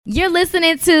You're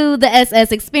listening to the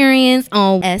SS Experience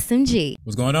on SMG.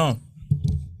 What's going on?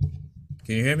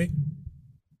 Can you hear me?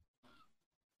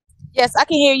 Yes, I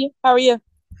can hear you. How are you?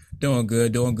 Doing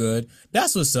good, doing good.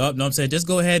 That's what's up. Know what I'm saying? Just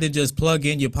go ahead and just plug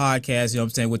in your podcast, you know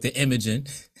what I'm saying, with the imaging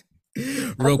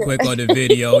real quick on the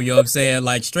video, you know what I'm saying?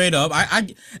 Like straight up. I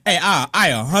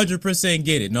 100%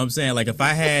 get it. Know what I'm saying? Like if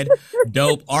I had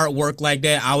dope artwork like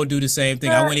that, I would do the same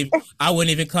thing. I wouldn't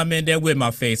even come in there with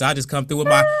my face. I just come through with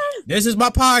my this is my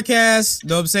podcast. You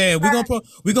know what I'm saying?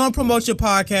 We're gonna promote your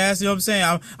podcast, you know what I'm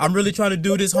saying? I'm really trying to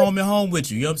do this home and home with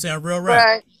you. You know what I'm saying? Real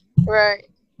rap. Right.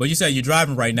 But you said you're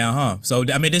driving right now, huh? So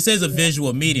I mean, this is a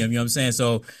visual medium. You know what I'm saying?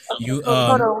 So you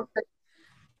Hold on.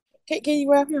 Can you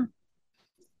grab him?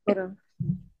 Hold on.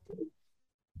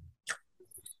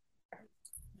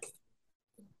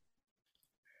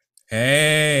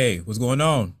 Hey, what's going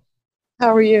on?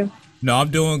 How are you? No, I'm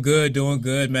doing good,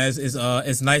 man.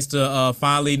 It's nice to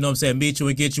finally, you know what I'm saying, meet you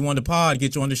and get you on the pod,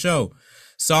 get you on the show.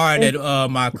 Sorry that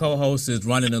my co-host is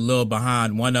running a little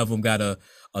behind. One of them got a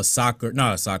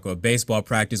baseball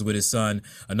practice with his son.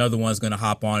 Another one's gonna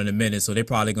hop on in a minute, so they're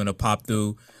probably gonna pop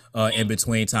through in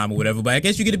between time or whatever. But I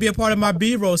guess you get to be a part of my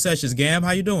B-roll sessions, Gam.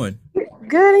 How you doing?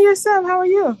 Good, and yourself? How are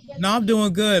you? No, I'm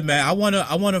doing good, man. I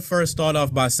wanna first start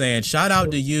off by saying shout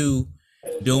out to you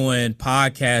doing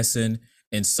podcasting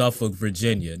in Suffolk,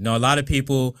 Virginia. Now, a lot of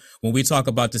people, when we talk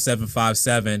about the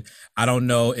 757, I don't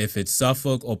know if it's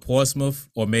Suffolk or Portsmouth,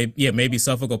 or maybe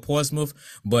Suffolk or Portsmouth,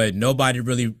 but nobody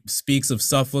really speaks of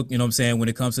Suffolk, you know what I'm saying, when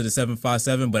it comes to the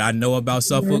 757, but I know about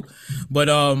Suffolk. But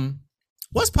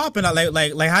what's popping out?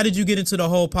 Like how did you get into the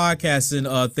whole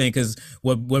podcasting thing? Because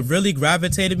what really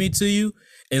gravitated me to you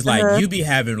is like you be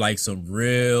having like some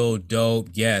real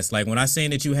dope guests. Like when I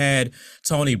seen that you had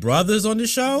Tony Brothers on the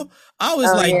show, I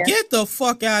was get the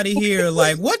fuck out of here.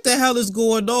 Like, what the hell is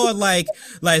going on? Like,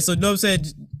 so you know what I'm saying?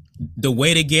 The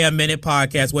Wait Again Minute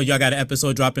podcast, where y'all got an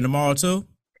episode dropping tomorrow too?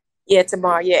 Yeah,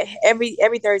 tomorrow. Yeah. Every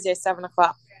Thursday at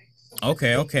 7:00.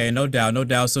 Okay, no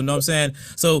doubt. So, know what I'm saying?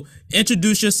 So,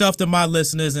 introduce yourself to my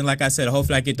listeners, and like I said,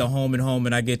 hopefully I get to home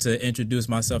and I get to introduce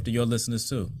myself to your listeners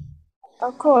too.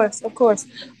 Of course.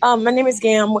 My name is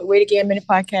Gam with Wait Again Minute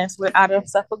Podcast. We're out of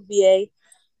Suffolk, VA.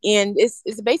 And it's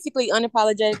basically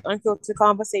unapologetic, unfiltered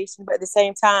conversation, but at the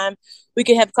same time, we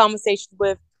can have conversations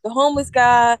with the homeless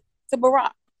guy to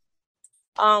Barack.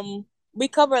 We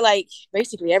cover like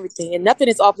basically everything, and nothing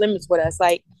is off limits with us.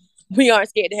 Like we aren't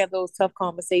scared to have those tough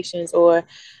conversations or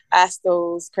ask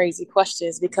those crazy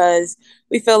questions because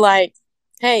we feel like,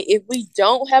 hey, if we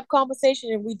don't have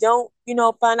conversation and we don't,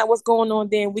 find out what's going on,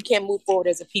 then we can't move forward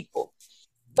as a people.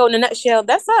 So in a nutshell,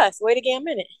 that's us. Wait again a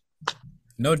minute.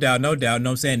 No doubt. Know what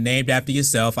I'm saying? Named after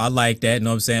yourself. I like that. Know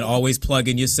what I'm saying? Always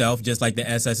plugging yourself, just like the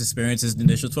SS Experience is the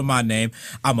initials for my name.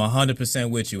 I'm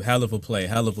 100% with you. Hell of a play.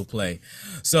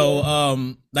 So,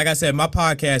 like I said, our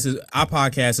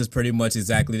podcast is pretty much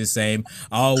exactly the same.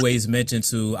 I always mention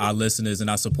to our listeners and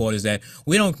our supporters that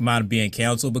we don't mind being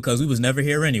canceled because we was never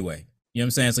here anyway. You know what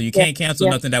I'm saying? So you can't cancel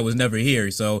nothing that was never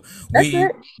here. So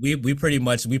we pretty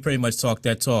much talk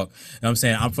that talk. You know what I'm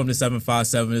saying? I'm from the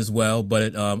 757 as well,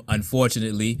 but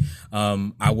unfortunately,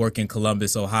 I work in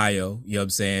Columbus, Ohio. You know what I'm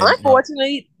saying?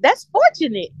 Unfortunately, that's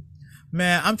fortunate.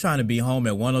 Man, I'm trying to be home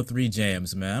at 103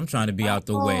 Jams, man. I'm trying to be out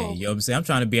the way. You know what I'm saying? I'm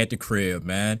trying to be at the crib,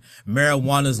 man.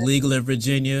 Marijuana's legal in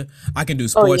Virginia. I can do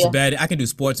sports betting. I can do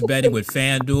sports betting with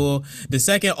FanDuel. The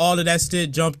second all of that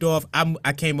shit jumped off,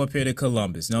 I came up here to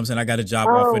Columbus. You know what I'm saying? I got a job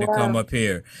offer to come up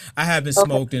here. I haven't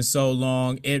smoked in so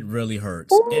long. It really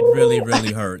hurts. It really,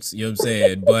 really hurts. You know what I'm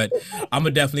saying? But I'm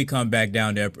going to definitely come back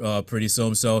down there pretty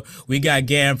soon. So we got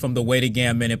Gam from the Wait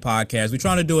Again Minute podcast. We're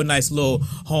trying to do a nice little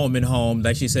home and home.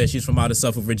 Like she said, she's from out of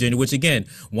Suffolk, Virginia, which again,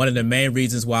 one of the main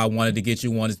reasons why I wanted to get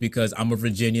you on is because I'm a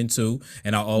Virginian too,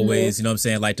 and I always, you know what I'm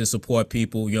saying, like to support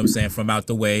people, you know what I'm saying, from out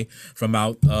the way, from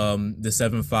out the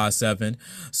 757.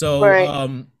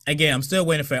 So again, I'm still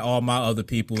waiting for all my other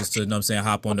peoples to, you know what I'm saying,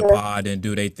 hop on the pod and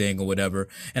do their thing or whatever.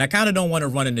 And I kind of don't want to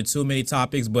run into too many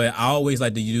topics, but I always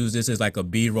like to use this as like a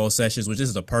B-roll session, which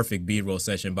is a perfect B-roll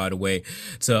session, by the way,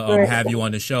 to have you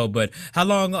on the show. But how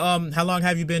long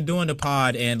have you been doing the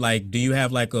pod? And like, do you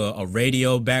have like a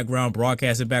radio background,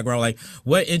 broadcasting background? Like,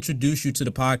 what introduced you to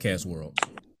the podcast world?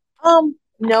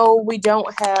 No, we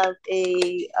don't have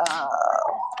a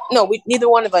no, neither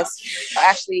one of us are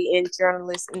actually in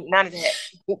journalism, none of that,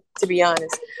 to be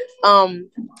honest.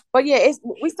 But yeah,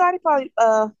 we started probably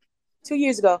 2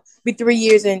 years ago. Be 3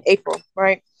 years in April,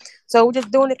 right? So we're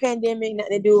just doing the pandemic,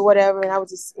 nothing to do, whatever. And I was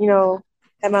just,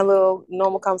 had my little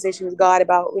normal conversation with God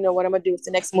about, what I'm gonna do, it's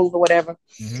the next move or whatever.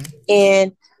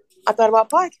 And I thought about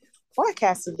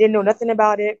podcasting, didn't know nothing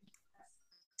about it.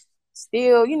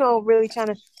 still, really trying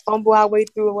to fumble our way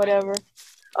through or whatever.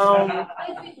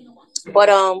 But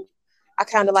I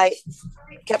kind of like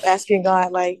kept asking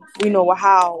God, like, well,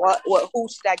 how, what, who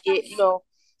should I get,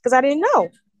 because I didn't know.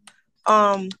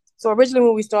 So originally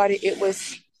when we started, it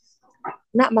was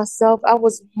not myself. I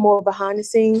was more behind the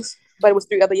scenes, but it was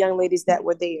 3 other young ladies that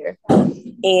were there,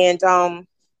 and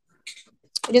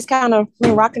just kind of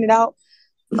rocking it out.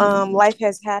 Life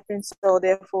has happened, so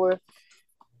therefore,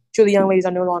 2 of the young ladies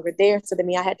are no longer there. So then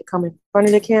I had to come in front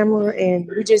of the camera, and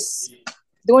we just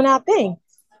doing our thing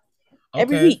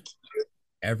every week.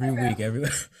 Every week. Every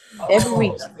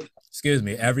week. Excuse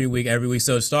me, every week.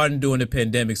 So starting during the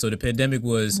pandemic. So the pandemic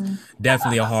was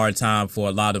definitely a hard time for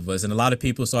a lot of us. And a lot of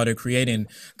people started creating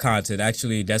content.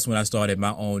 Actually, that's when I started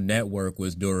my own network,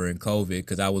 was during COVID,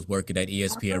 because I was working at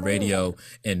ESPN Radio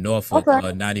in Norfolk,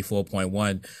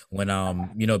 94.1,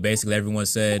 when, basically everyone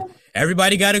said,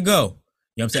 everybody got to go.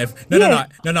 You know what I'm saying?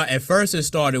 No. At first it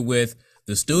started with,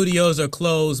 the studios are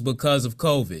closed because of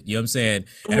COVID. You know what I'm saying?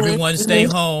 Everyone stay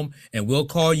home and we'll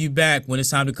call you back when it's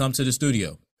time to come to the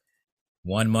studio.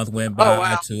 1 month went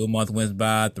by, 2 months went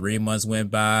by, 3 months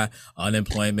went by,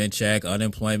 unemployment check, the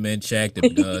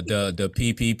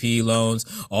PPP loans,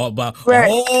 a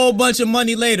whole bunch of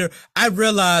money later, I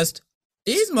realized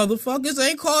these motherfuckers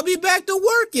ain't called me back to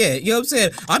work yet. You know what I'm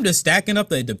saying? I'm just stacking up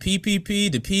the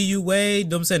PPP, the PUA, you know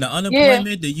what I'm saying, the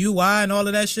unemployment, the UI and all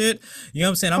of that shit. You know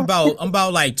what I'm saying? I'm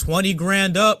about like 20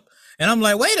 grand up. And I'm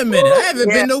like, wait a minute, I haven't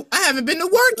been to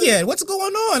work yet. What's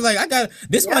going on? Like,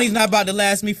 this money's not about to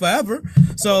last me forever.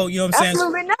 So, you know what I'm saying?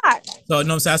 Absolutely not. So, you know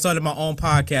what I'm saying? I started my own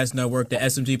podcast network, the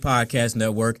SMG Podcast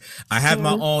Network. I have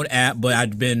my own app, but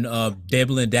I've been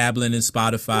dabbling in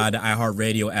Spotify, the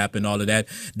iHeartRadio app, and all of that.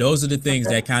 Those are the things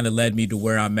that kind of led me to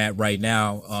where I'm at right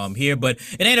now here. But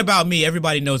it ain't about me.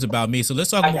 Everybody knows about me. So let's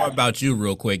talk more about you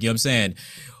real quick. You know what I'm saying?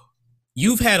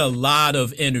 You've had a lot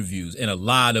of interviews and a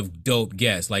lot of dope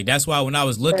guests. Like, that's why when I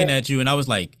was looking at you and I was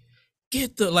like, we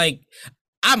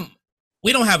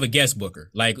don't have a guest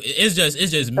booker. Like, it's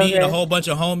just me and a whole bunch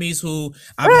of homies who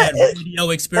I've had radio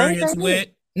experience with.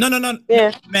 No.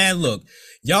 Yeah. Man, look,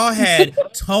 y'all had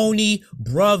Tony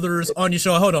Brothers on your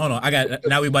show. Hold on.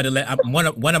 Now we about to let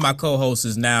one of my co-hosts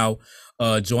is now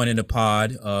joining the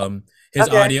pod.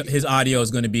 His audio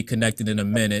is going to be connected in a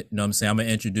minute. You know what I'm saying? I'm going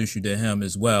to introduce you to him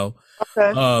as well.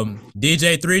 Okay.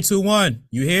 DJ 321,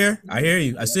 you here? I hear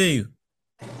you. I see you.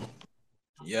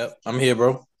 Yep, I'm here,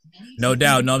 bro. No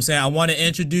doubt. Know what I'm saying? I want to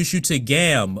introduce you to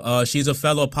Gam. She's a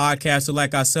fellow podcaster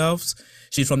like ourselves.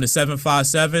 She's from the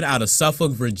 757 out of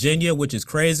Suffolk, Virginia, which is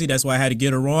crazy. That's why I had to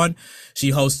get her on. She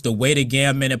hosts the Wait a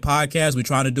Gam Minute podcast. We're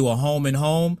trying to do a home and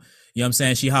home. You know what I'm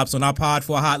saying? She hops on our pod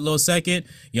for a hot little second.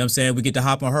 You know what I'm saying? We get to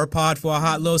hop on her pod for a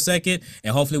hot little second.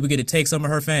 And hopefully we get to take some of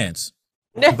her fans.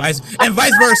 and vice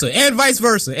versa. You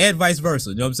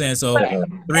know what I'm saying? So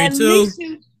 3, 2.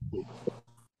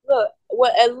 Look,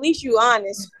 well, at least you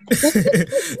honest.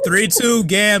 3, 2,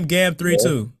 Gam 3,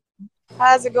 2.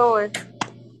 How's it going?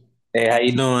 Hey, how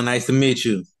you doing? Nice to meet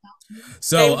you.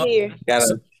 So, 3,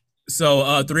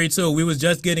 2. We was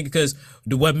just getting, because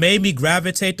what made me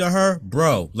gravitate to her,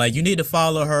 bro. Like, you need to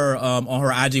follow her on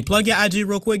her IG. Plug your IG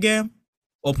real quick, Gam,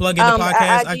 or plug in the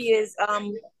podcast. Our IG is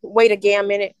Wait a Gam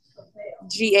Minute,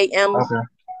 GAM,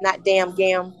 not damn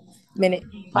Gam Minute.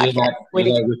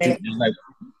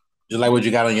 Just like what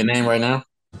you got on your name right now.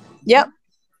 Yep.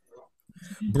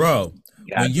 Bro,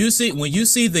 when you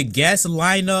see the guest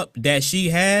lineup that she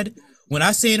had, when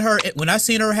I seen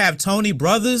her have Tony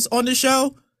Brothers on the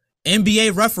show,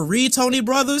 NBA referee Tony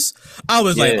Brothers, I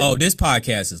was like, oh, this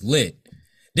podcast is lit.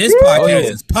 This podcast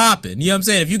is popping. You know what I'm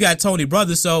saying? If you got Tony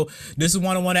Brothers, so this is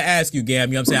what I want to ask you, Gam.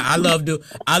 You know what I'm saying?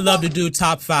 I love to do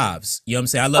top fives. You know what I'm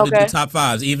saying? I love to do top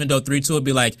fives, even though 3, 2 would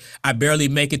be like, I barely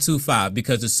make it 2, 5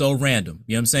 because it's so random.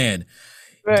 You know what I'm saying?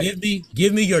 Right.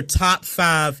 Give me your top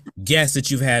 5 guests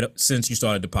that you've had since you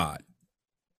started the pod.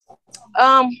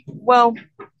 Well,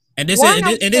 and this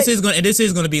is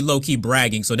going to be low key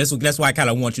bragging. So that's why I kind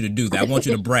of want you to do that. I want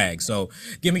you to brag. So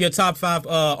give me your top 5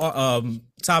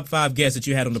 guests that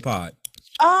you had on the pod.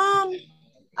 I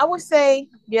would say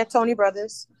Tony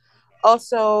Brothers.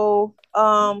 Also,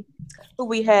 who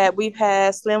we've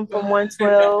had Slim from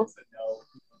 112.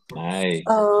 Nice.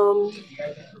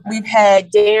 We've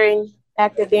had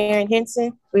actor Darren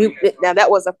Henson. Now that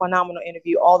was a phenomenal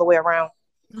interview all the way around.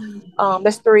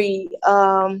 That's 3.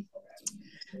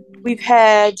 We've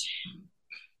had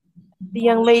the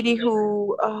young lady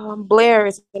who Blair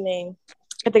is her name.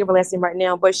 I can't think of her last name right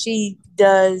now, but she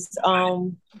does what's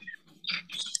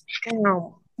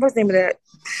the name of that?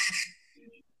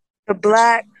 The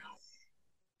Black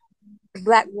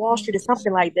Wall Street or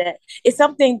something like that. It's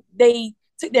something they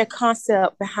took their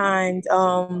concept behind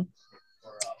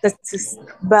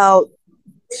about,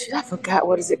 I forgot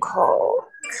what is it called.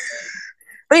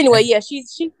 But anyway, yeah,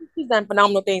 she's done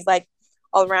phenomenal things like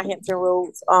all around Hampton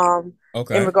Roads.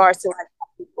 In regards to like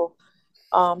people,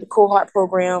 the cohort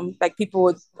program, like people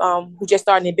with, who just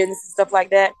starting their business and stuff like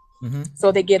that. Mm-hmm.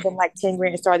 So they give them like 10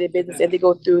 grand to start their business, and they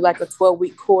go through like a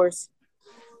 12-week course.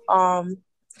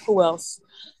 Who else?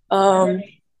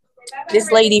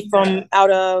 This lady from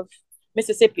out of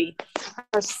Mississippi,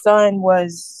 her son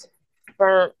was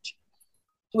burnt.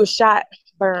 He was shot,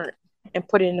 burnt, and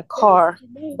put in the car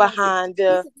behind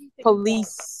the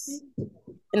police,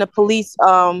 in the police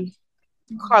car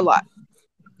lot.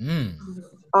 Yeah,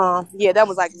 that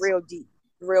was like real deep.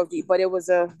 But it was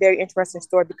a very interesting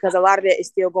story because a lot of that is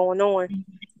still going on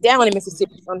down in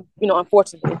Mississippi,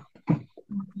 unfortunately.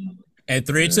 At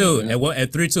 3-2,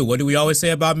 at 3-2, what do we always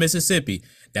say about Mississippi?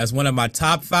 That's one of my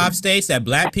top 5 states that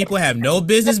black people have no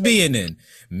business being in.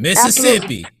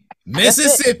 Mississippi. Absolutely.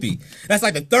 Mississippi. That's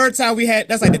like the third time we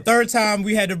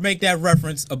had to make that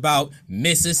reference about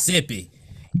Mississippi.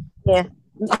 Yeah.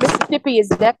 Mississippi is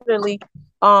definitely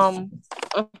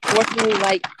unfortunately,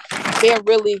 like, they're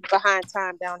really behind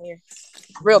time down here.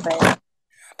 Real bad.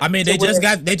 I mean, they just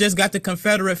got the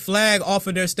Confederate flag off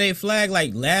of their state flag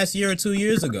like last year or 2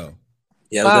 years ago.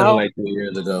 Yeah, it was definitely like 2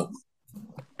 years ago.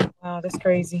 Wow, that's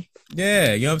crazy.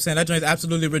 Yeah, you know what I'm saying? That joint's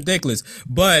absolutely ridiculous.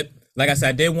 But like I said,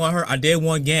 I did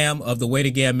want Gam of the Way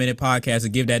to Gam Minute podcast to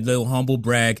give that little humble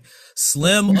brag.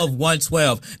 Slim of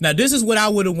 112. Now, this is what I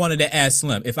would have wanted to ask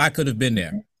Slim if I could have been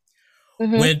there.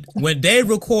 Mm-hmm. When they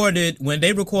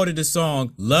recorded the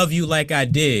song "Love You Like I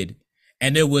Did,"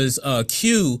 and it was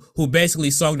Q who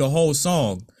basically sung the whole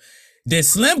song. Did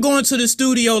Slim go into the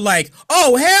studio like,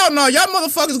 oh, hell no, y'all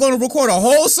motherfuckers gonna record a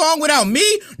whole song without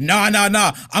me? Nah.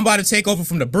 I'm about to take over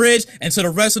from the bridge and to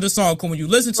the rest of the song. Cause when you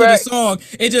listen to the song,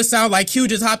 it just sounds like Q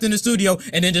just hopped in the studio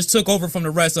and then just took over from the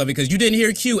rest of it. Cause you didn't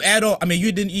hear Q at all. I mean,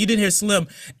 you didn't hear Slim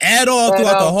at all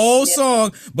throughout the whole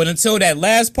song. But until that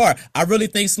last part, I really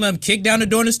think Slim kicked down the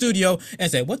door in the studio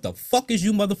and said, what the fuck is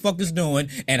you motherfuckers doing?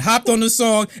 And hopped on the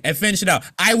song and finished it out.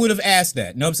 I would have asked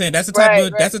that. You know what I'm saying? That's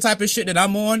the type of shit that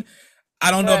I'm on. I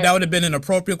don't know if that would have been an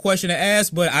appropriate question to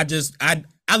ask, but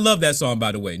I love that song,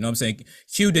 by the way. You know what I'm saying?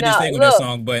 Q did his thing with that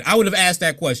song, but I would have asked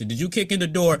that question. Did you kick in the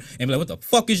door and be like, what the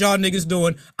fuck is y'all niggas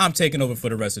doing? I'm taking over for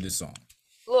the rest of this song.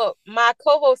 Look, my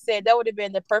co-host said that would have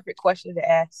been the perfect question to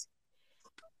ask.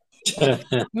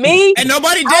 Me? And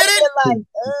nobody did it? Like,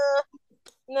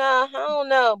 I don't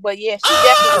know. But yeah, she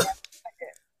definitely.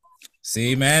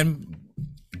 See, man.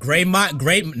 Great mind,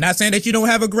 not saying that you don't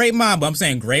have a great mind, but I'm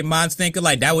saying great minds think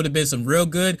alike. That would have been some real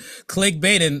good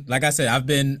clickbait. And like I said, I've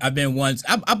been once,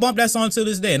 I bumped that song to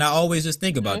this day, and I always just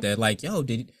think about that. Like, yo,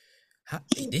 did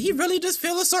he really just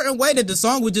feel a certain way that the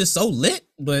song was just so lit?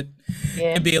 But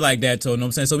it'd be like that too, you know what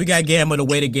I'm saying? So we got Gam of the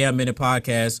Way to Gam Minute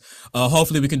podcast.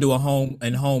 Hopefully we can do a home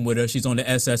with her. She's on the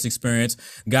SS Experience.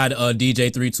 Got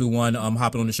DJ 321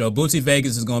 hopping on the show. Bootsy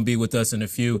Vegas is gonna be with us in a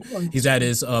few. He's at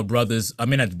his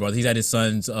he's at his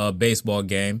son's baseball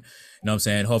game. You know what I'm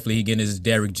saying? Hopefully he getting his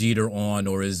Derek Jeter on,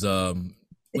 or his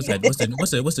what's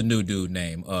the new dude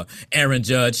name? Aaron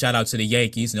Judge. Shout out to the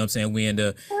Yankees. You know what I'm saying? We in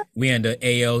the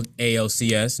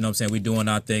ALCS. You know what I'm saying? We doing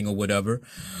our thing or whatever.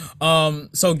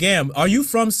 So Gam, are you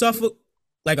from Suffolk?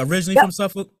 Like originally from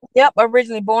Suffolk? Yep,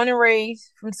 originally born and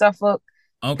raised from Suffolk.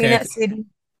 Okay. Peanut City.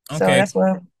 Okay. So that's where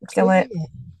I'm still at.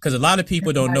 Because a lot of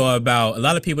people don't know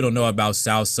about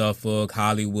South Suffolk,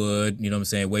 Hollywood, you know what I'm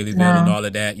saying, Whaleyville and all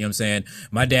of that, you know what I'm saying?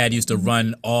 My dad used to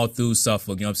run all through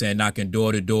Suffolk, you know what I'm saying, knocking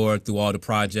door to door through all the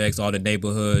projects, all the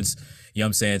neighborhoods, you know what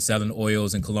I'm saying, selling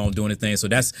oils and cologne, doing the thing. So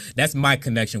that's my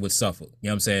connection with Suffolk, you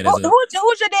know what I'm saying?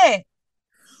 Who's your dad?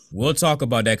 We'll talk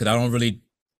about that because I don't really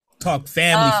talk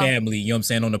family, you know what I'm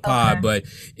saying, on the pod. But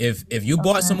if you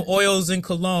bought some oils and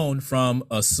cologne from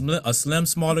a slim,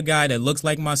 smaller guy that looks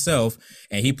like myself,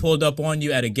 and he pulled up on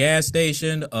you at a gas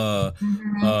station, a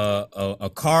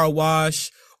car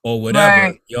wash, or whatever,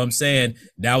 you know what I'm saying,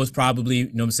 that was probably, you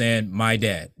know what I'm saying, my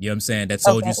dad, you know what I'm saying, that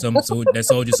sold you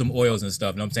some oils and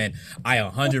stuff, you know what I'm saying. I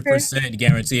 100%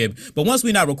 guarantee it. But once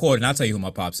we not recording, I'll tell you who my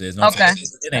pops is. You know what I'm saying?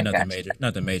 It ain't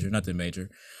nothing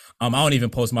major. I don't even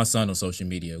post my son on social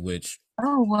media, which.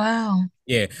 Oh, wow.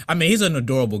 Yeah. I mean, he's an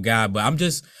adorable guy, but I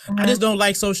just don't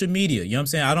like social media. You know what I'm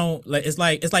saying? I don't like, it's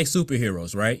like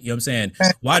superheroes, right? You know what I'm saying?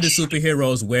 Why do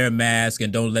superheroes wear masks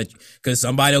and don't because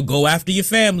somebody will go after your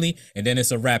family and then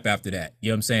it's a wrap after that. You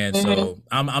know what I'm saying? So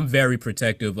I'm very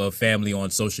protective of family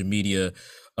on social media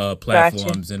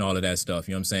platforms and all of that stuff.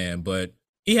 You know what I'm saying? But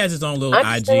he has his own little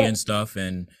IG and stuff,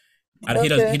 and he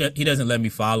doesn't let me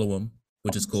follow him.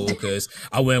 which is cool because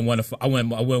I wouldn't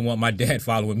want my dad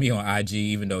following me on IG,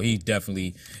 even though he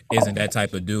definitely isn't that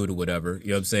type of dude or whatever. You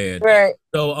know what I'm saying? Right.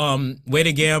 So Way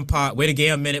to Gam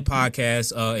Minute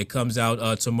podcast. It comes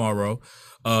out tomorrow.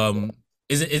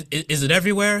 Is it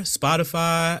everywhere?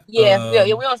 Spotify? Yeah,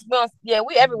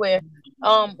 we everywhere.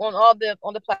 On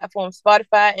the platforms,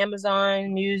 Spotify,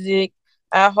 Amazon Music,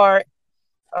 iHeart,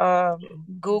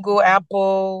 Google,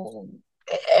 Apple,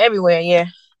 everywhere. Yeah.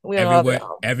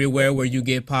 Everywhere where you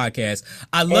get podcasts.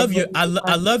 I love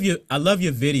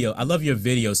your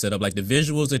video setup. Like the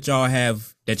visuals that y'all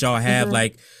have Mm-hmm.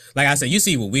 like I said, you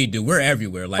see what we do. We're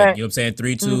everywhere. Like, you know what I'm saying?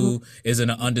 3-2 is in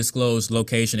an undisclosed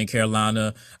location in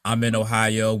Carolina. I'm in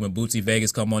Ohio. When Bootsy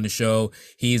Vegas come on the show,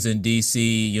 he's in DC.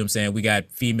 You know what I'm saying? We got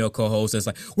female co-hosts. That's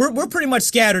like we're pretty much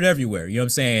scattered everywhere. You know what I'm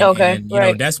saying? Okay. And you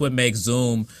know, that's what makes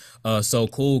Zoom so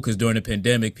cool, because during the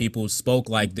pandemic, people spoke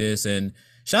like this. And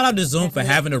shout out to Zoom for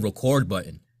having a record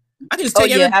button. I can just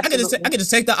take I can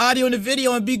just take the audio and the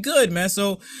video and be good, man.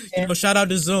 So you know, shout out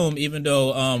to Zoom, even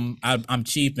though I'm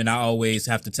cheap and I always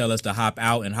have to tell us to hop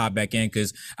out and hop back in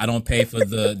because I don't pay for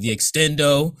the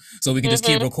extendo, so we can just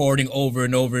keep recording over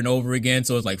and over and over again.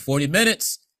 So it's like 40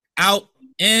 minutes out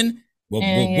in.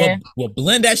 We'll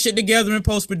blend that shit together in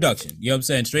post production. You know what I'm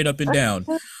saying? Straight up and down.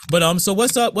 But so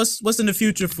what's up? What's in the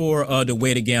future for the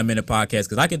Way to Gam Minute podcast?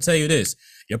 Because I can tell you this.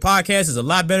 Your podcast is a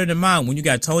lot better than mine when you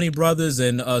got Tony Brothers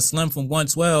and Slim from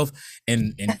 112.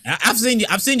 And I've seen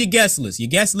your guest list. Your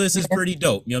guest list is pretty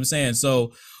dope. You know what I'm saying?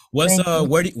 So what's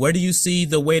where do you see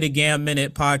the Way to Gam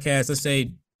Minute podcast? Let's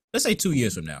say 2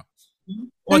 years from now.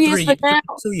 Or 2 years from now.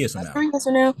 3 years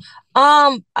from now.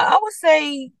 I would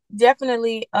say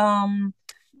definitely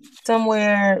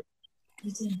somewhere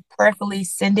preferably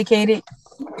syndicated.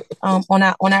 On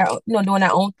our doing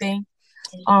our own thing.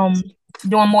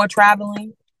 Doing more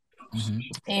traveling.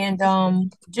 And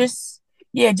just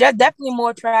definitely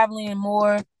more traveling and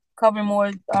more covering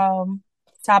more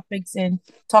topics and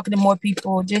talking to more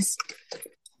people, just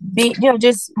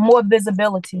just more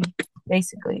visibility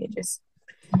basically, and just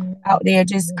out there,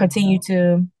 just continue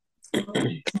to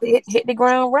hit the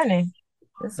ground running.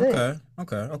 That's it.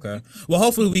 Okay. Well,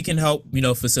 hopefully we can help,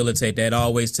 facilitate that. I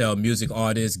always tell music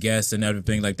artists, guests, and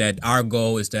everything like that, our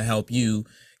goal is to help you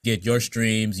get your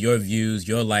streams, your views,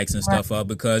 your likes and stuff up,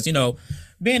 because,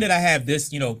 being that I have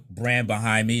this, brand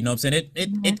behind me, you know what I'm saying?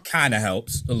 It kind of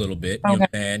helps a little bit,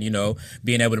 and,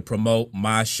 being able to promote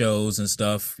my shows and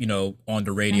stuff, on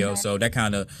the radio. So that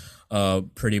kind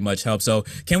of pretty much helps. So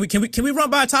can we run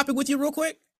by a topic with you real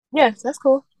quick? Yes, that's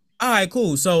cool. All right,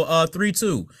 cool. So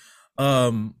 3-2.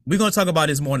 We're going to talk about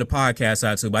this more on the podcast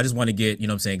side too, but I just want to get,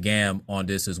 Gam on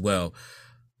this as well.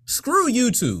 Screw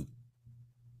YouTube.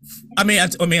 I mean,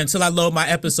 until I load my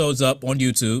episodes up on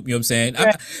YouTube, you know what I'm saying?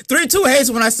 3-2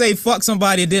 hates when I say fuck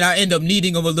somebody and then I end up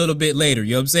needing them a little bit later,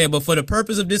 you know what I'm saying? But for the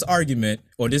purpose of this argument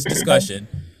or this discussion,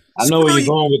 I know where you're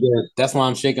going with this. That's why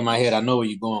I'm shaking my head. I know where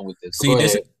you're going with this.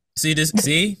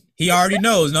 See, he already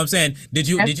knows, you know what I'm saying? Did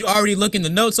you already look in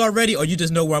the notes already, or you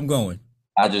just know where I'm going?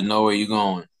 I just know where you're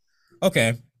going.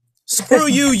 Okay. Screw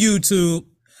you, YouTube.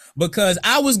 Because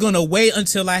I was going to wait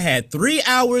until I had 3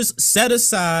 hours set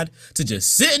aside to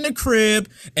just sit in the crib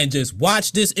and just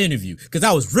watch this interview. Because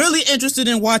I was really interested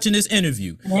in watching this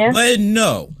interview. Yeah. But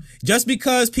no, just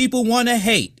because people want to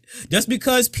hate, just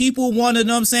because people want to,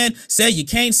 know what I'm saying, say you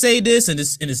can't say this and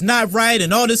it's not right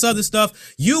and all this other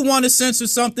stuff, you want to censor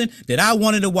something that I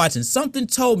wanted to watch. And something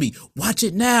told me, watch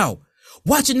it now.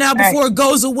 Watch it now before it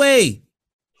goes away.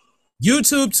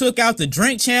 YouTube took out the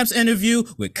Drink Champs interview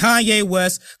with Kanye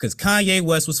West because Kanye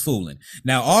West was fooling.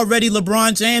 Now, already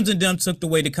LeBron James and them took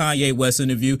away the Kanye West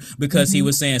interview because he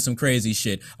was saying some crazy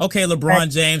shit. Okay,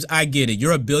 LeBron James, I get it.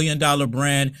 You're $1 billion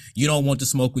brand. You don't want to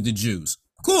smoke with the Jews.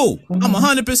 Cool. I'm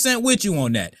 100% with you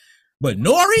on that. But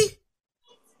Nori?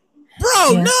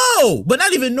 Bro, no. But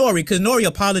not even Nori, because Nori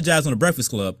apologized on the Breakfast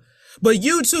Club. But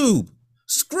YouTube.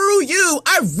 Screw you.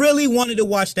 I really wanted to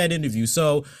watch that interview.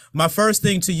 So my first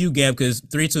thing to you, Gab, because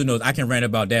 3-2 knows I can rant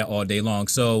about that all day long.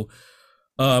 So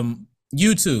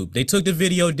YouTube, they took the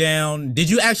video down. Did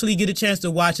you actually get a chance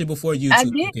to watch it before YouTube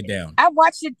took it down? I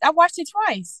watched it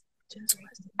twice.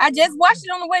 I just watched it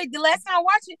on the way. The last time I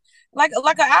watched it, like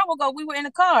an hour ago, we were in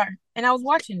the car and I was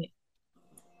watching it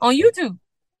on YouTube.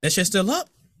 That shit's still up?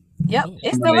 Yep,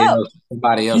 it's still up.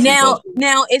 Somebody else now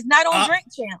it's not on Drink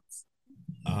Champs.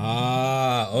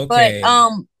 Okay.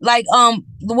 But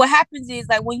what happens is,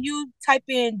 like, when you type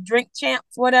in Drink Champs,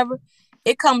 whatever,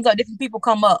 it comes up, different people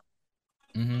come up.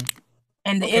 And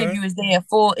the interview is there,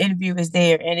 full interview is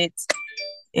there, and it's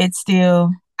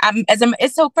still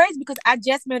it's so crazy because I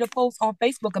just made a post on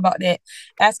Facebook about that,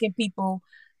 asking people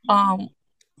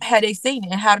had they seen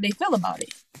it and how do they feel about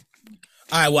it?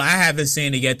 All right, well, I haven't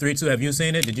seen it yet. 3-2, have you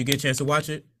seen it? Did you get a chance to watch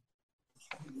it?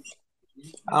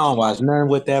 I don't watch nothing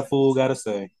what that fool got to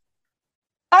say.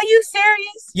 Are you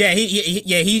serious? Yeah,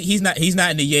 he's not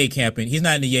in the Ye camp. He's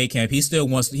not in the Ye camp. He still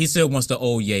wants the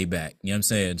old Ye back. You know what I'm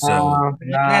saying? So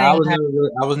I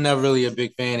was never really a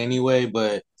big fan anyway,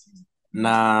 but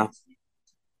I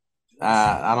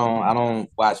don't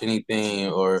watch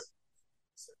anything or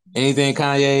anything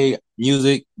Kanye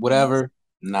music, whatever.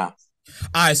 Nah.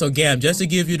 All right, so Gam, just to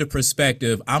give you the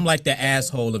perspective, I'm like the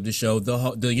asshole of the show,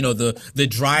 the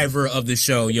driver of the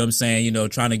show, you know what I'm saying,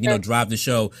 trying to, drive the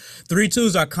show.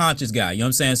 3-2's our conscious guy, you know what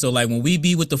I'm saying? So like when we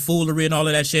be with the foolery and all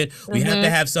of that shit, we have to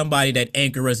have somebody that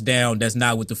anchor us down that's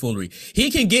not with the foolery. He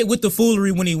can get with the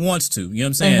foolery when he wants to, you know what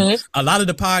I'm saying? A lot of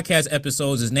the podcast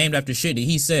episodes is named after shit that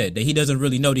he said that he doesn't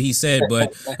really know that he said,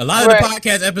 but a lot of the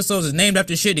podcast episodes is named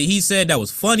after shit that he said that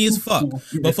was funny as fuck.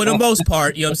 But for the most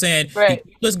part, you know what I'm saying? He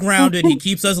keeps us grounded, he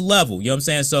keeps us level, you know what I'm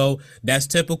saying? So that's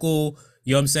typical,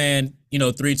 you know what I'm saying?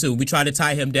 3-2. We try to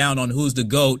tie him down on who's the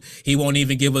GOAT. He won't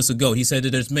even give us a GOAT. He said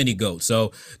that there's many GOATs.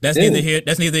 So that's neither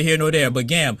here nor there. But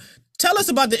Gam, tell us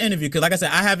about the interview, because like I said,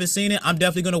 I haven't seen it. I'm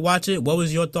definitely going to watch it. What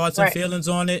was your thoughts and feelings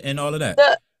on it and all of that?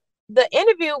 The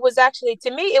interview was actually, to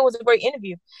me, it was a great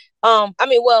interview. As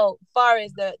far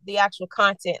as the actual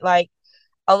content, like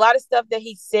a lot of stuff that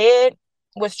he said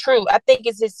was true. I think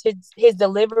it's his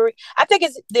delivery. I think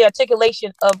it's the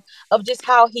articulation of just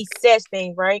how he says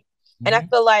things, right? And I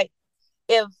feel like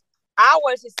if I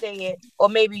were to say it, or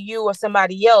maybe you or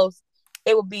somebody else,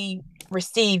 it would be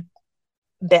received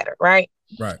better, right?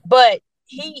 Right. But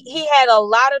he had a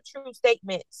lot of true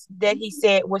statements that he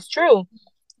said was true.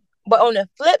 But on the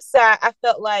flip side, I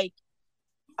felt like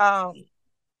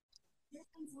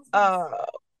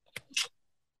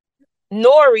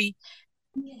Nori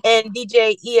and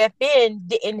DJ EFN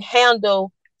didn't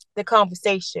handle the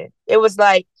conversation. It was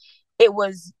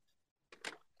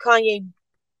Kanye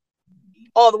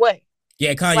all the way.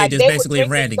 Yeah, Kanye just basically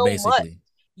ranting, basically.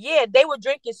 Yeah, they were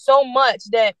drinking so much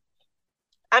that,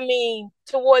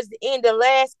 towards the end, the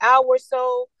last hour or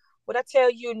so, when I tell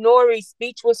you Nori's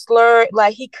speech was slurred,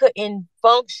 like he couldn't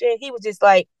function. He was just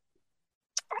like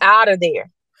out of there.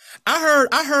 I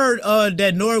heard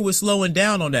that Nori was slowing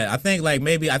down on that. I think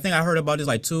I heard about this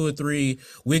like 2 or 3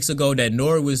 weeks ago that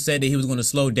Nori said that he was going to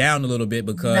slow down a little bit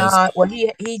because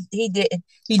he didn't.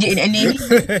 And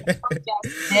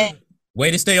then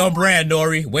way to stay on brand,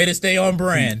 Nori. Way to stay on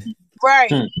brand.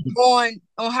 Right. on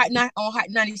Hot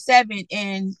 97,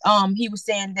 and he was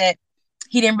saying that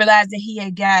he didn't realize that he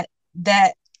had got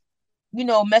that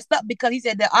messed up, because he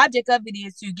said the object of it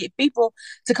is to get people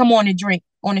to come on and drink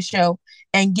on the show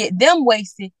and get them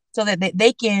wasted so that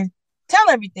they can tell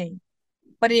everything.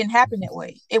 But it didn't happen that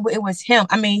way. It was him.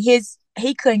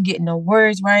 He couldn't get no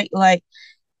words right. Like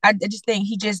I just think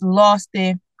he just lost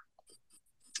the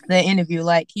interview.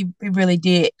 Like he really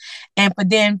did.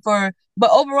 But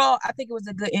overall, I think it was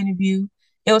a good interview.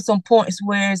 It was some points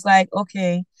where it's like,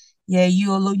 okay, yeah,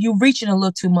 you reaching a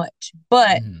little too much.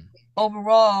 But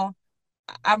overall,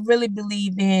 I really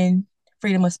believe in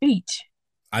freedom of speech.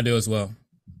 I do as well.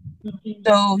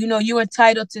 So, you're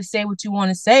entitled to say what you want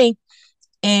to say.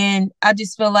 And I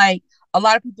just feel like a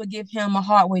lot of people give him a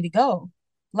hard way to go.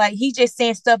 Like he's just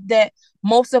saying stuff that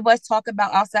most of us talk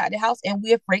about outside the house, and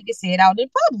we're afraid to say it out in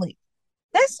public.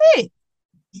 That's it.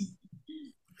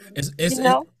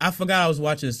 I forgot I was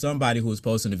watching somebody who was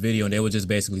posting a video, and they were just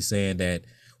basically saying that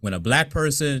when a black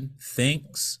person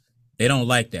thinks, they don't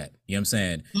like that. You know what I'm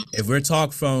saying? If we're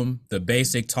talking from the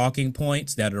basic talking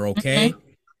points that are okay,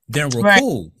 then we're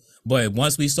cool. But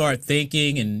once we start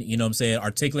thinking and,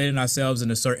 articulating ourselves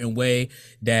in a certain way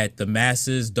that the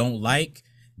masses don't like,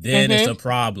 then it's a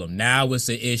problem. Now it's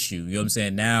an issue. You know what I'm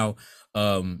saying?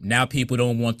 Now people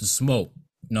don't want to smoke.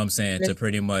 You know what I'm saying? To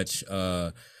pretty much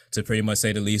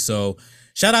say the least. So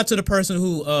shout out to the person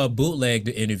who bootlegged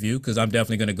the interview, because I'm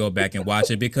definitely going to go back and watch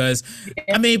it, because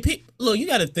look, you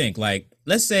got to think, like,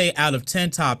 let's say out of 10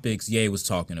 topics Ye was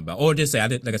talking about, or just say, I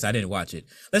didn't watch it.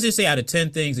 Let's just say out of 10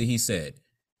 things that he said,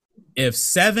 if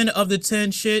 7 of the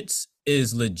 10 shits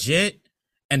is legit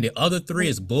and the other 3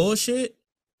 is bullshit,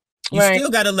 you still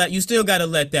gotta let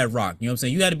that rock. You know what I'm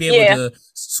saying? You got to be able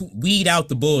to weed out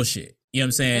the bullshit. You know what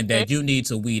I'm saying? That you need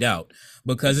to weed out,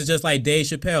 because it's just like Dave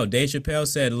Chappelle. Dave Chappelle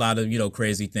said a lot of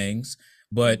crazy things,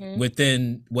 but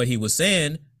within what he was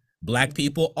saying, black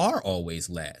people are always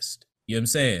last. You know what I'm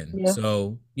saying? Yeah.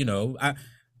 So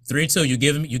 3-2. You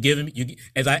give him.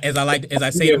 As I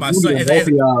say to my son. As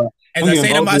I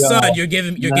say to my son, you're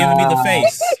giving me the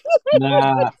face.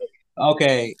 Nah.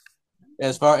 Okay.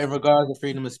 As far in regards to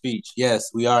freedom of speech, yes,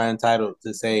 we are entitled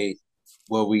to say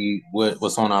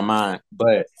what's on our mind,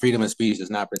 but freedom of speech does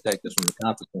not protect us from the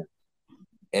consequence.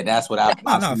 And that's what I've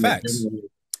No, seen. facts.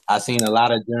 I've seen a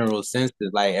lot of general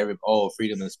senses like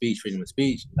freedom of speech, freedom of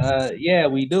speech. Yeah,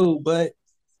 we do, but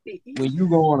when you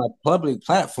go on a public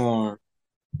platform,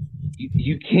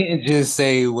 you can't just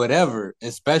say whatever,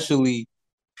 especially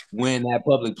when that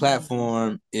public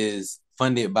platform is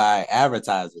funded by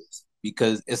advertisers,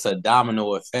 because it's a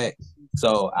domino effect.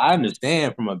 So I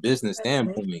understand from a business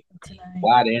standpoint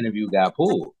why the interview got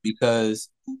pulled, because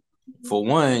for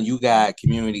one, you got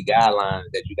community guidelines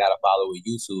that you got to follow with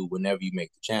YouTube whenever you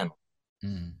make the channel.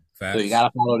 So you got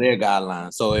to follow their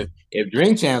guidelines. So if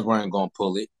Drink Champs weren't going to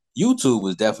pull it, YouTube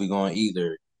was definitely going to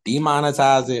either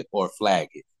demonetize it or flag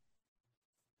it.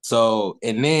 So,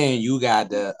 and then you got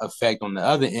the effect on the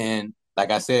other end, like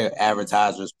I said,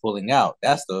 advertisers pulling out.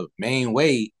 That's the main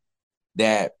way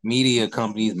that media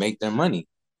companies make their money.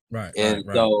 Right. And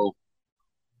right. so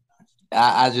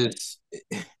I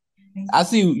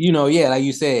see, like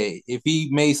you said, if he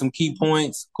made some key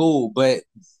points, cool. But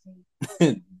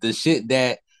the shit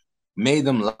that made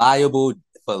them liable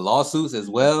for lawsuits as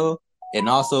well, and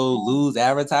also lose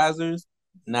advertisers,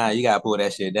 nah, you gotta pull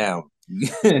that shit down.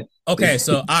 Okay,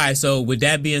 so all right, so with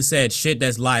that being said, shit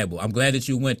that's liable. I'm glad that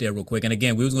you went there real quick. And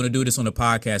again, we was going to do this on the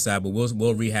podcast side, but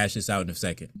we'll rehash this out in a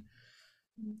second.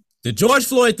 The George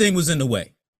Floyd thing was in the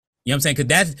way. You know what I'm saying?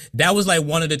 Because that was like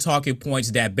one of the talking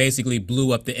points that basically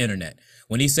blew up the internet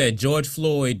when he said George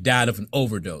Floyd died of an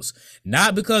overdose,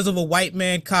 not because of a white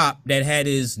man cop that had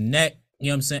his neck. You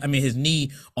know what I'm saying? I mean, his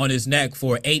knee on his neck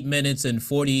for 8 minutes and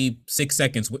 46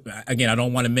 seconds. Again, I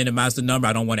don't want to minimize the number.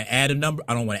 I don't want to add a number.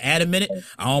 I don't want to add a minute.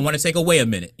 I don't want to take away a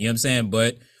minute. You know what I'm saying?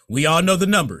 But we all know the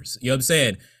numbers. You know what I'm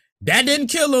saying? That didn't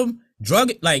kill him.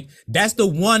 That's the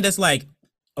one that's like,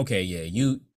 okay,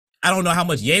 yeah, I don't know how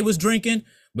much Ye was drinking,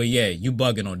 but yeah, you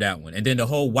bugging on that one. And then the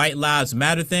whole White Lives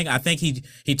Matter thing, I think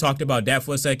he talked about that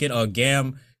for a second.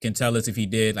 Gam can tell us if he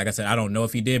did. Like I said, I don't know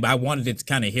if he did, but I wanted to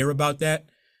kind of hear about that.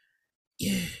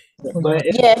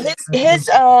 Yeah, his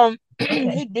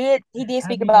he did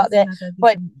speak about that,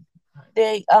 but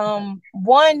they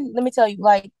one, let me tell you,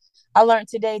 like I learned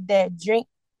today that Drink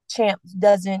Champs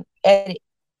doesn't edit,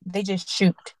 they just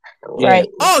shoot, right?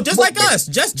 Oh, just like us,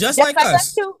 just like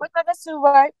us too,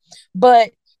 right? But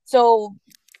so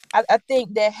I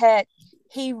think that had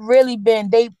he really been,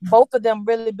 both of them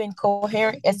really been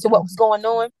coherent as to what was going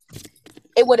on,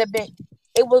 it would have been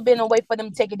a way for them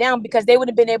to take it down, because they would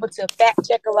have been able to fact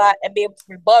check a lot and be able to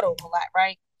rebuttal a lot,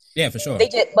 right? Yeah, for sure. They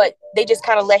just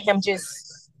kind of let him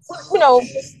just,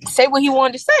 say what he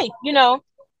wanted to say,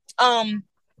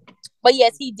 But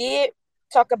yes, he did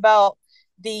talk about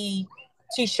the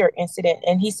t-shirt incident,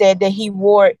 and he said that he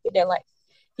wore it,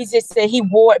 he just said he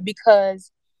wore it because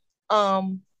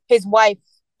his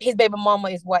baby mama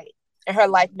is white and her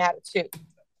life mattered too.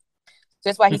 So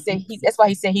that's why he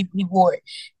said he wore it.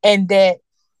 And that,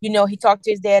 he talked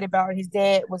to his dad about it. His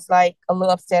dad was like a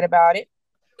little upset about it.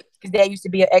 His dad used to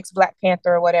be an ex-Black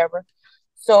Panther or whatever.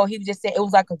 So he just said it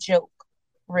was like a joke.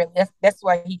 Really. That's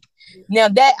why now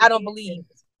that I don't believe.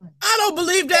 I don't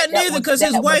believe that neither, because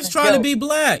his wife's trying to be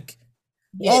Black.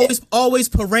 Yeah. Always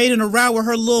parading around with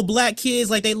her little Black kids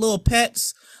like they little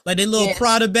pets. Like they little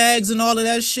Prada bags and all of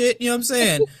that shit. You know what I'm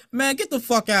saying? Man, get the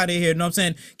fuck out of here. You know what I'm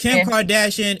saying? Kim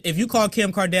Kardashian, if you call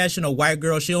Kim Kardashian a white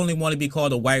girl, she only want to be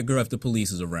called a white girl if the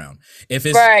police is around. If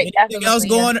it's anything else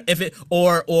going,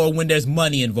 or when there's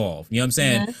money involved. You know what I'm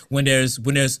saying? Mm-hmm.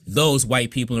 When there's those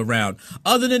white people around.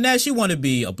 Other than that, she want to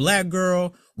be a Black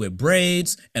girl with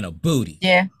braids and a booty.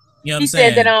 Yeah. You know what I'm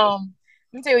saying? Said that let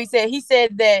me tell you what he said. He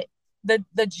said that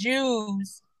the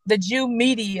Jew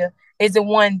media is the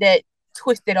one that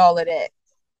twisted all of that,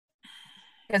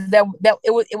 because that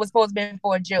it was supposed to be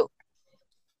for a joke.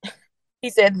 He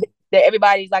said that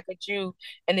everybody's like a Jew,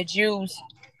 and the Jews,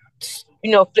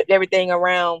 flipped everything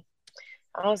around.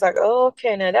 I was like, oh,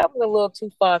 okay, now that was a little too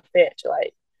far fetched.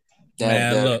 Like,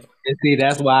 look, see,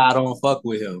 that's why I don't fuck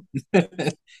with him,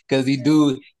 because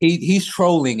he's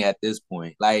trolling at this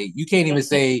point. Like, you can't even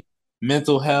say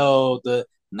mental health.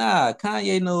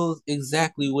 Kanye knows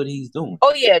exactly what he's doing.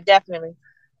 Oh yeah, definitely.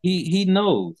 He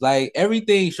knows, like,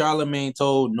 everything Charlamagne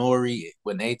told Nori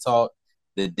when they talked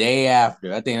the day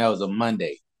after. I think that was a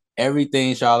Monday.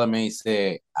 Everything Charlamagne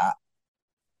said, I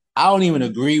don't even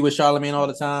agree with Charlamagne all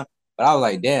the time, but I was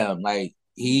like, damn, like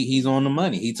he's on the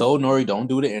money. He told Nori, don't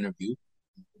do the interview.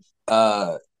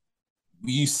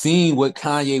 You seen what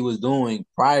Kanye was doing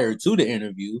prior to the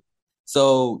interview,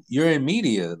 so you're in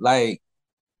media. Like,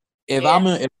 if I'm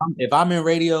in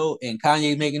radio and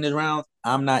Kanye's making his rounds,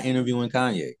 I'm not interviewing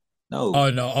Kanye. No. Oh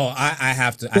no! Oh, I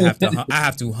have to, I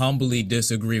have to humbly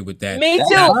disagree with that. Me too,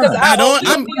 Now, because I don't.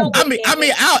 I mean,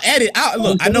 yeah. I'll edit.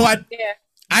 Look,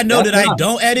 I know that I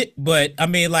don't edit, but I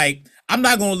mean, like, I'm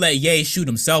not gonna let Ye shoot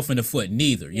himself in the foot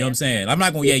neither. You know what I'm saying? I'm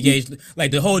not gonna Ye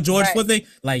like the whole George Floyd thing.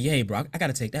 Like, Ye, bro, I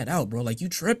gotta take that out, bro. Like, you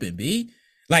tripping, B?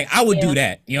 Like, I would do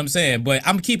that. You know what I'm saying? But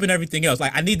I'm keeping everything else.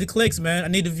 Like, I need the clicks, man. I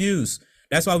need the views.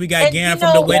 That's why we got Gam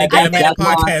from the Way to Get a Man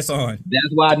podcast on.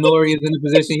 That's why Nori is in the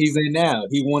position he's in now.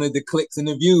 He wanted the clicks and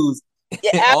the views.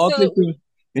 Yeah, absolutely.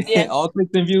 All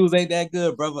clicks and views ain't that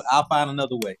good, brother. I'll find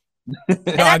another way.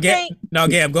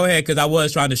 Gam, go ahead, because I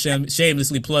was trying to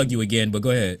shamelessly plug you again, but go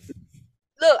ahead.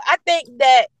 Look, I think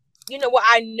that, what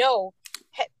I know,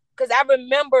 because I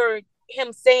remember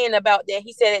him saying about that.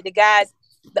 He said that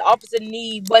the officer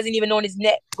knee wasn't even on his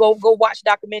neck. Go watch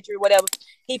documentary, whatever.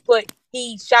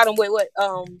 He shot him with what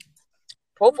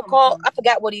propofol. I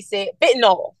forgot what he said.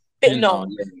 Fentanyl. Yeah. And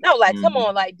I was like, come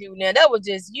on, like, dude, now that was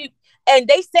just you. And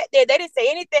they sat there. They didn't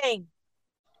say anything.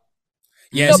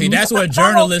 Yeah, so, see, that's where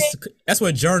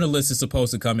journalists is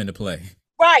supposed to come into play.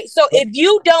 Right. So if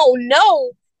you don't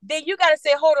know, then you got to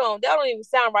say, hold on, that don't even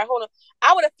sound right. Hold on.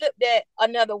 I would have flipped that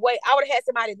another way. I would have had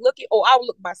somebody look it, or I would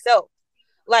look myself.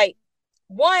 Like,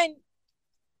 one,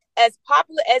 as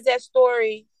popular as that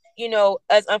story,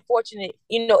 as unfortunate,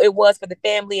 it was for the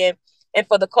family and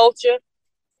for the culture,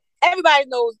 everybody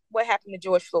knows what happened to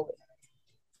George Floyd.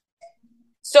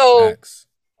 So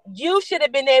you should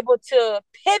have been able to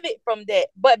pivot from that.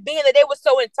 But being that they were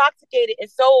so intoxicated and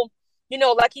so,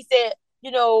 like he said,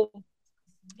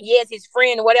 yes, his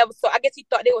friend or whatever. So I guess he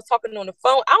thought they were talking on the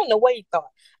phone. I don't know what he thought.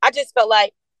 I just felt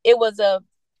like it was a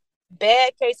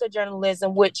bad case of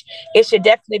journalism, which it should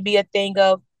definitely be a thing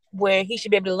of where he should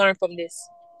be able to learn from this.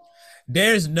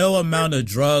 There's no amount of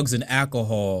drugs and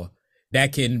alcohol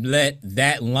that can let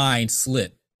that line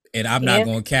slip, and I'm not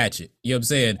going to catch it. You know what I'm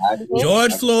saying?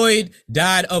 George Floyd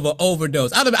died of an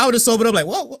overdose. I would have sobered up like,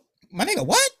 what? My nigga,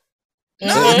 what?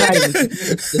 No,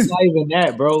 it's not even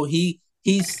that, bro.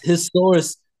 His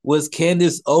source was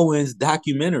Candace Owens'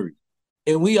 documentary.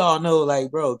 And we all know,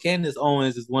 like, bro, Candace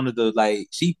Owens is one of the, like,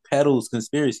 she peddles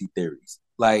conspiracy theories.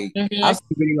 Like, I've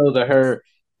seen videos of her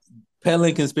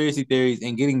peddling conspiracy theories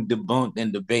and getting debunked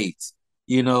in debates.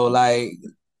 Like,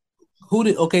 who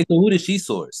did she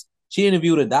source? She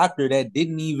interviewed a doctor that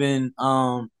didn't even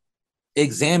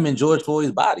examine George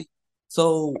Floyd's body.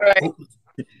 So,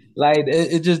 like,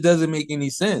 it just doesn't make any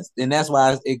sense. And that's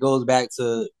why it goes back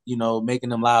to, making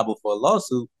them liable for a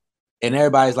lawsuit. And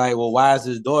everybody's like, well, why is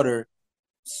his daughter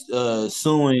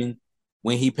suing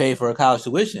when he paid for a college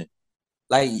tuition?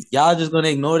 Like, y'all just gonna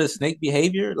ignore the snake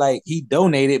behavior? Like, he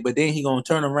donated, but then he gonna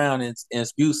turn around and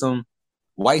spew some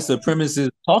white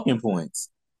supremacist talking points.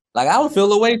 Like, I would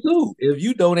feel away too if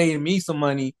you donated me some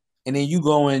money and then you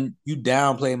go and you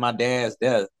downplay my dad's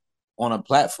death on a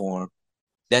platform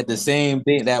that the same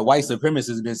thing that white supremacist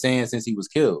has been saying since he was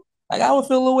killed. Like, I would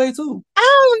feel away too.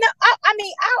 I don't know. I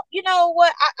mean, you know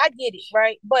what? I get it,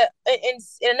 right? But in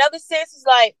another sense, it's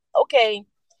like, okay,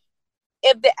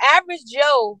 if the average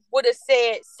Joe would have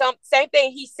said same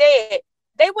thing he said,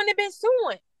 they wouldn't have been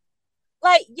suing.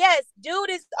 Like, yes, dude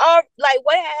is like,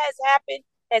 what has happened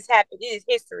has happened. It is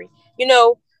history,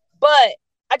 But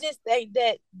I just think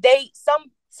that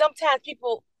sometimes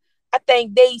people, I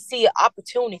think they see an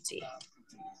opportunity,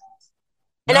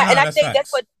 and I think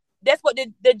facts. that's what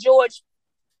the George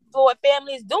Floyd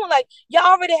family is doing. Like, y'all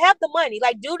already have the money.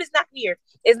 Like, dude is not here.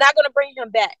 It's not going to bring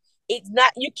him back. It's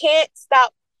not. You can't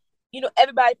stop,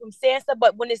 everybody from saying stuff.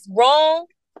 But when it's wrong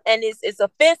and it's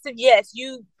offensive, yes,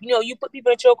 you put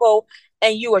people in chokehold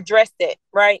and you address that,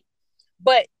 right?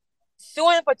 But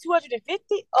suing for $250?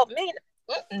 Oh man,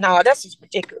 no, that's just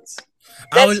ridiculous.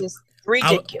 That's just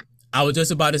ridiculous. I was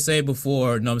just about to say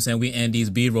before, what I'm saying, we end these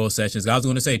B-roll sessions. I was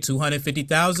going to say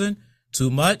 250,000, too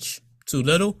much, too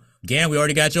little. Gam, we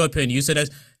already got your opinion. You said that's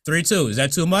 3-2. Is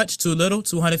that too much, too little?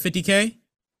 250K?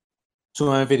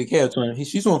 250K or 200.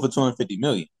 She's going for 250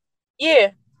 million.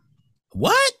 Yeah.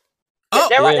 What?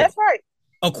 Right. That's right.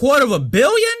 $250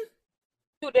 million?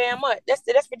 Too damn much. That's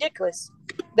ridiculous.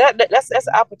 That's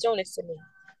an opportunity to me.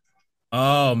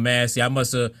 Oh man, see, I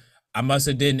must have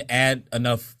didn't add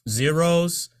enough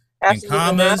zeros Absolutely and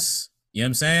commas. Not. You know what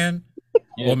I'm saying?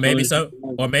 Yeah,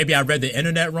 or maybe I read the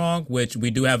internet wrong, which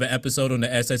we do have an episode on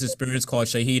the SS Experience called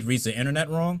Shaheed Reads the Internet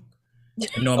Wrong.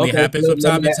 It normally happens from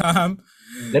time to time.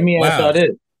 Let me ask y'all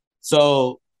this.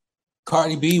 So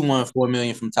Cardi B won $4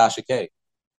 million from Tasha K.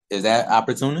 Is that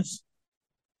opportunist?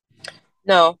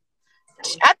 No.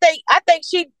 I think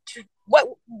she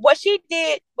what she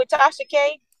did with Tasha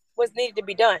K was needed to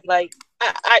be done. Like,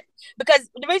 I because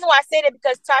the reason why I say that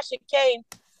because Tasha K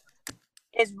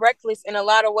is reckless in a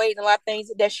lot of ways, and a lot of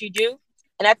things that you do.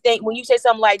 And I think when you say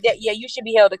something like that, yeah, you should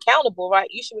be held accountable, right?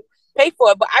 You should pay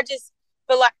for it. But I just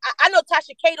feel like I know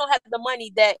Tasha K don't have the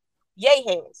money that Ye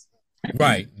has.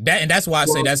 Right. That's why I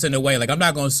say that's in a way. Like, I'm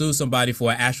not gonna sue somebody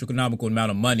for an astronomical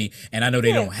amount of money, and I know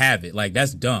they don't have it. Like,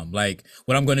 that's dumb. Like,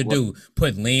 what I'm gonna do,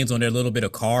 put liens on their little bit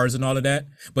of cars and all of that.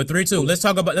 But 3-2, let's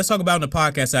talk about on the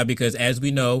podcast side, because as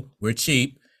we know, we're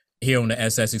cheap here on the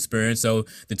SS Experience. So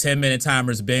the 10-minute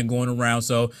timer's been going around.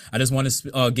 So I just want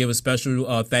to give a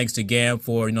special thanks to Gam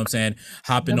for, you know what I'm saying,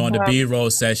 hopping on the B-roll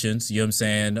sessions, you know what I'm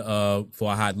saying,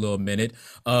 for a hot little minute.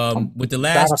 With the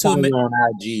last 2 minutes on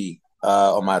IG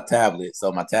on my tablet.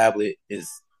 So my tablet is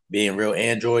being real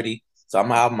Androidy. So I'm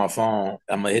gonna have my phone.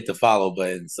 I'm gonna hit the follow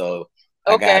button. So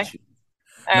I got you.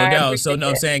 No doubt. So no,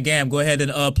 I'm saying, Gam, go ahead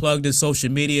and plug the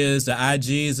social medias, the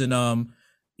IGs, and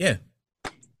yeah.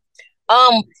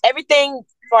 Everything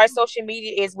for our social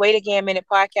media is Wait Again Minute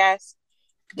Podcast.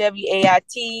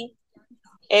 WAITAGAM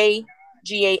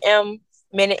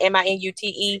Minute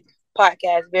MINUTE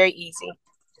podcast. Very easy.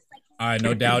 All right,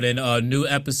 no doubt. And new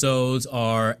episodes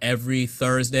are every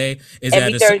Thursday. Is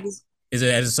it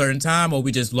at a certain time, or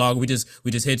we just hit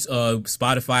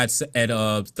Spotify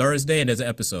at Thursday and there's an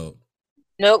episode?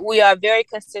 No, we are very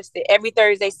consistent. Every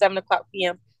Thursday, 7:00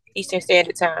 p.m. Eastern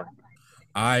Standard Time.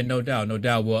 All right, no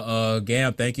doubt. Well,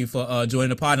 Gam, thank you for joining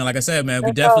the pod. And like I said, man,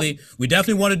 we definitely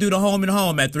want to do the home and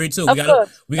home at 3-2.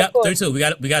 We got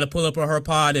 3-2. We got to pull up on her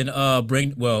pod and I'll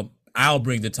bring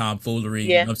the tomfoolery. You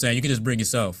know what I'm saying? You can just bring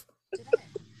yourself.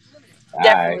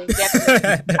 Definitely.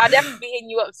 I'll definitely be hitting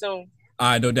you up soon. All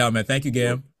right, no doubt, man. Thank you,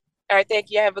 Gam. All right,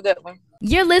 thank you. Have a good one.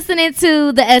 You're listening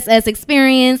to the SS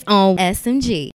Experience on SMG.